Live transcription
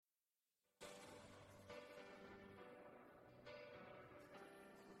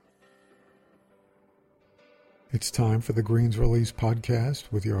It's time for the Greens Release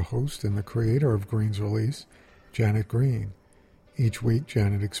podcast with your host and the creator of Greens Release, Janet Green. Each week,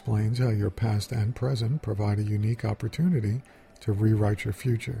 Janet explains how your past and present provide a unique opportunity to rewrite your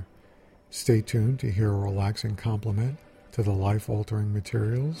future. Stay tuned to hear a relaxing complement to the life-altering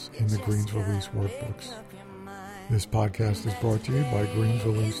materials in the Greens Release workbooks. This podcast is brought to you by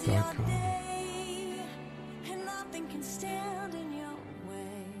greensrelease.com.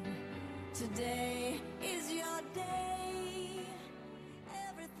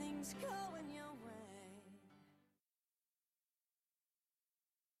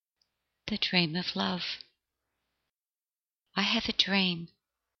 The dream of love. I have a dream,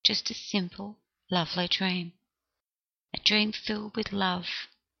 just a simple, lovely dream. A dream filled with love,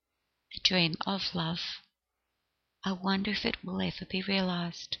 a dream of love. I wonder if it will ever be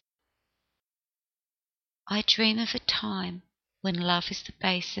realized. I dream of a time when love is the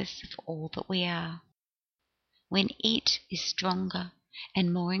basis of all that we are, when it is stronger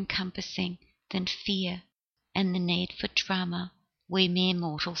and more encompassing than fear and the need for drama we mere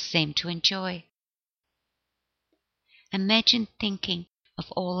mortals seem to enjoy. Imagine thinking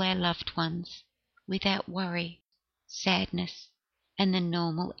of all our loved ones without worry, sadness, and the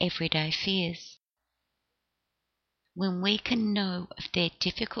normal everyday fears. When we can know of their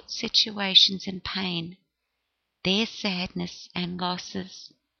difficult situations and pain, their sadness and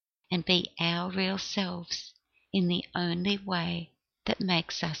losses, and be our real selves in the only way that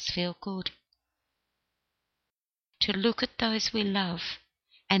makes us feel good. To look at those we love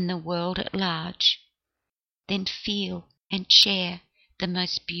and the world at large, then feel and share the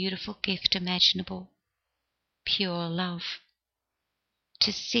most beautiful gift imaginable, pure love.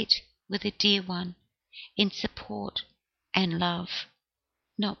 To sit with a dear one in support and love,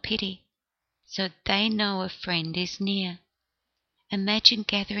 not pity, so they know a friend is near. Imagine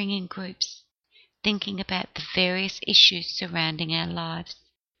gathering in groups, thinking about the various issues surrounding our lives,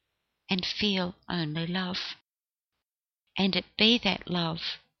 and feel only love. And it be that love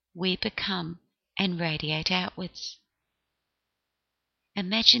we become and radiate outwards.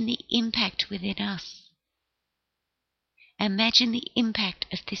 Imagine the impact within us. Imagine the impact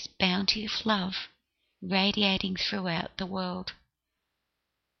of this bounty of love radiating throughout the world.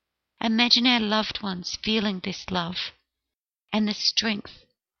 Imagine our loved ones feeling this love and the strength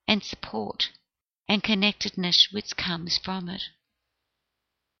and support and connectedness which comes from it.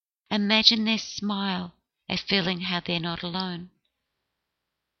 Imagine their smile at feeling how they're not alone.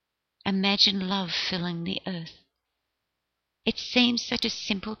 Imagine love filling the earth. It seems such a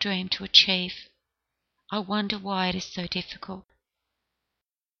simple dream to achieve. I wonder why it is so difficult.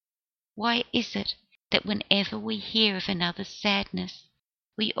 Why is it that whenever we hear of another's sadness,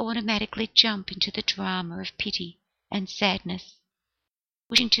 we automatically jump into the drama of pity and sadness,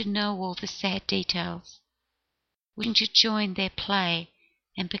 wishing to know all the sad details, wishing to join their play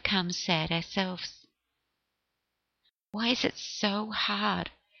and become sad ourselves? Why is it so hard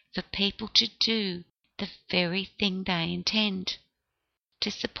for people to do the very thing they intend, to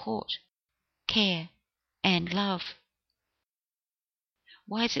support, care, and love?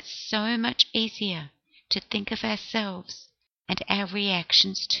 Why is it so much easier to think of ourselves and our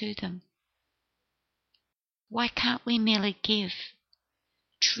reactions to them? Why can't we merely give,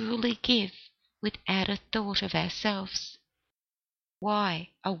 truly give, without a thought of ourselves?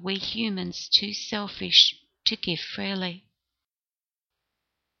 Why are we humans too selfish to give freely?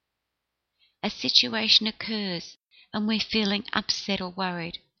 A situation occurs and we're feeling upset or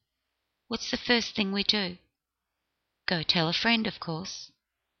worried. What's the first thing we do? Go tell a friend, of course.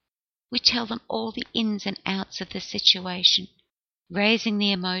 We tell them all the ins and outs of the situation, raising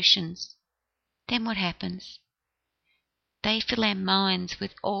the emotions. Then what happens? They fill our minds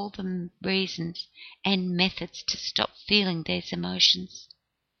with all the reasons and methods to stop feeling these emotions,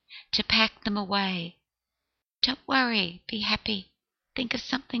 to pack them away. Don't worry, be happy, think of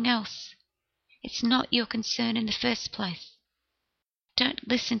something else. It's not your concern in the first place. Don't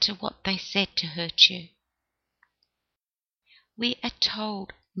listen to what they said to hurt you. We are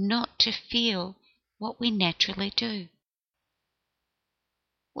told not to feel what we naturally do.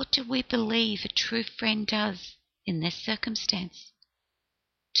 What do we believe a true friend does in this circumstance?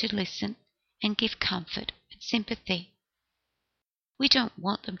 To listen and give comfort and sympathy. We don't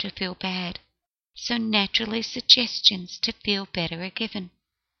want them to feel bad, so naturally suggestions to feel better are given.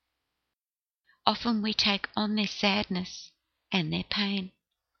 Often we take on their sadness and their pain.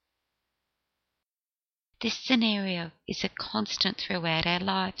 This scenario is a constant throughout our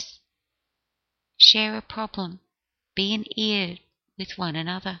lives. Share a problem, be an ear with one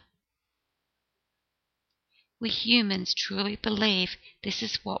another. We humans truly believe this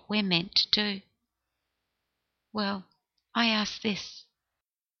is what we're meant to do. Well, I ask this.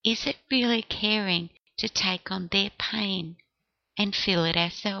 Is it really caring to take on their pain and feel it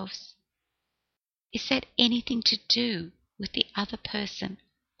ourselves? Is that anything to do with the other person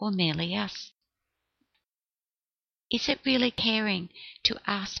or merely us? Is it really caring to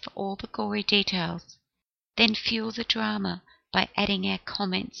ask for all the gory details, then fuel the drama by adding our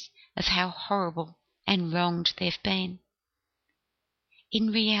comments of how horrible and wronged they've been?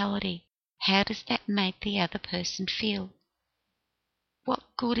 In reality, how does that make the other person feel? What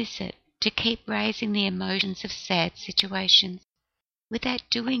good is it to keep raising the emotions of sad situations without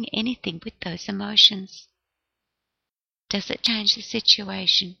doing anything with those emotions? Does it change the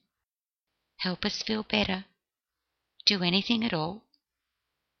situation? Help us feel better? Do anything at all?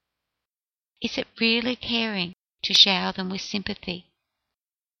 Is it really caring to shower them with sympathy?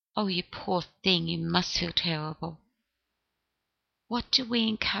 Oh, you poor thing, you must feel terrible. What do we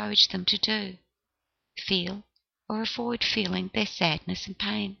encourage them to do? Feel or avoid feeling their sadness and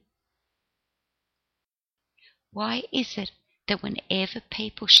pain? Why is it that whenever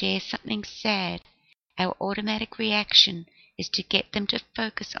people share something sad, our automatic reaction is to get them to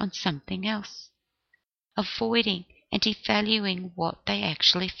focus on something else, avoiding and devaluing what they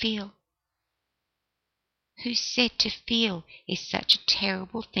actually feel? Who said to feel is such a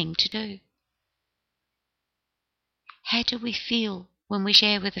terrible thing to do? How do we feel when we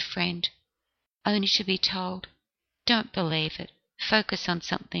share with a friend, only to be told, "Don't believe it, focus on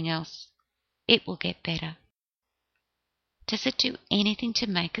something else, it will get better"? Does it do anything to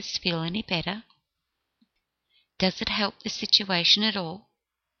make us feel any better? Does it help the situation at all?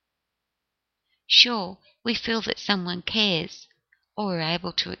 Sure, we feel that someone cares, or are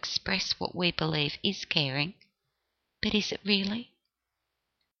able to express what we believe is caring, but is it really?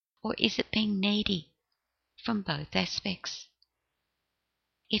 Or is it being needy from both aspects?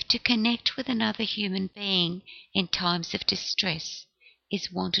 If to connect with another human being in times of distress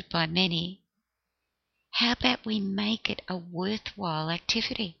is wanted by many, how about we make it a worthwhile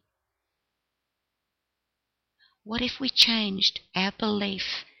activity? What if we changed our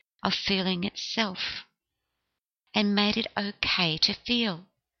belief of feeling itself and made it okay to feel?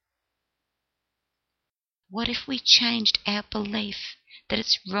 What if we changed our belief that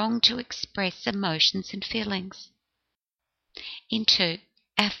it's wrong to express emotions and feelings into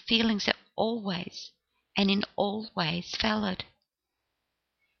our feelings are always and in all ways valid?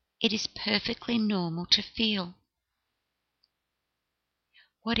 It is perfectly normal to feel.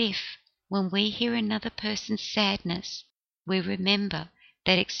 What if, when we hear another person's sadness, we remember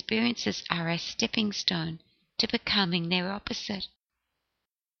that experiences are a stepping stone to becoming their opposite?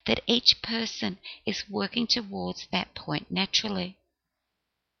 That each person is working towards that point naturally.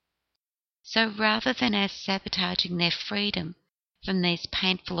 So rather than us sabotaging their freedom from these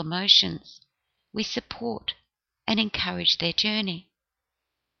painful emotions, we support and encourage their journey.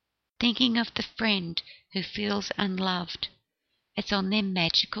 Thinking of the friend who feels unloved as on their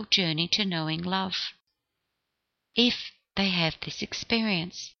magical journey to knowing love, if they have this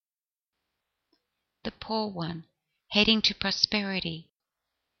experience. The poor one heading to prosperity,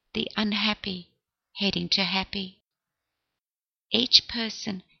 the unhappy heading to happy. Each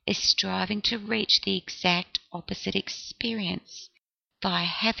person is striving to reach the exact opposite experience by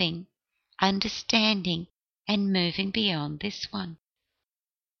having, understanding, and moving beyond this one.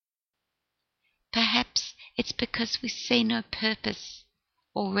 Perhaps it's because we see no purpose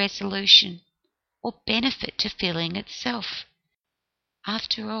or resolution or benefit to feeling itself.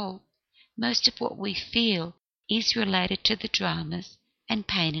 After all, most of what we feel is related to the dramas and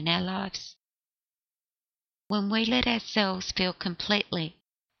pain in our lives. When we let ourselves feel completely,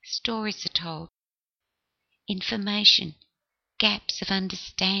 stories are told. Information, gaps of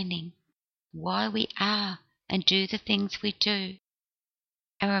understanding, why we are and do the things we do,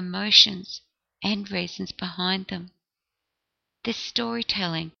 our emotions and reasons behind them. This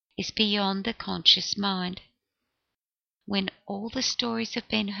storytelling is beyond the conscious mind. When all the stories have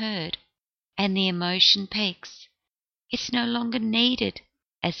been heard and the emotion peaks, it's no longer needed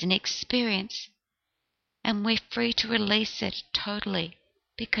as an experience, and we're free to release it totally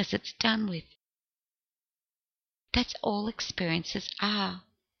because it's done with. That's all experiences are,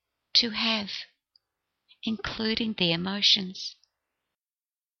 to have, including the emotions.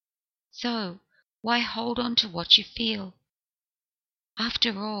 So, why hold on to what you feel?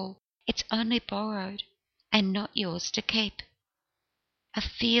 After all, it's only borrowed and not yours to keep. A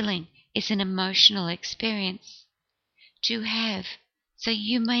feeling is an emotional experience. To have, so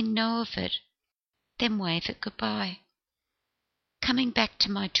you may know of it, then wave it goodbye. Coming back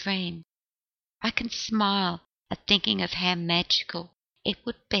to my dream, I can smile at thinking of how magical it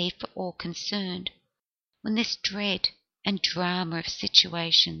would be for all concerned. when this dread and drama of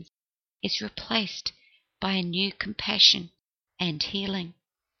situations is replaced by a new compassion and healing.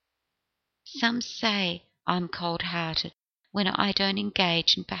 Some say I'm cold-hearted when I don't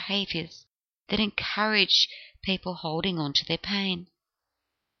engage in behaviours that encourage people holding on to their pain.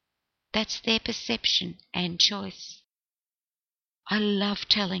 That's their perception and choice. I love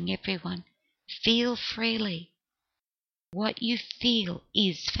telling everyone, feel freely. What you feel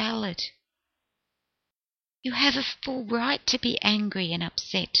is valid. You have a full right to be angry and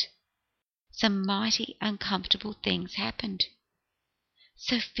upset. Some mighty uncomfortable things happened.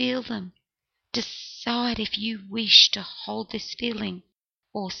 So feel them. Decide if you wish to hold this feeling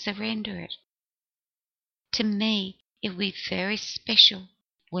or surrender it. To me, it will be very special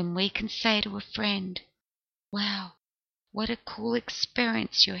when we can say to a friend, wow, what a cool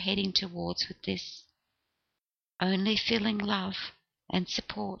experience you're heading towards with this. Only feeling love and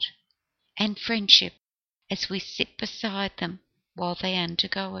support and friendship as we sit beside them while they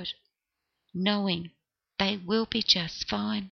undergo it, knowing they will be just fine.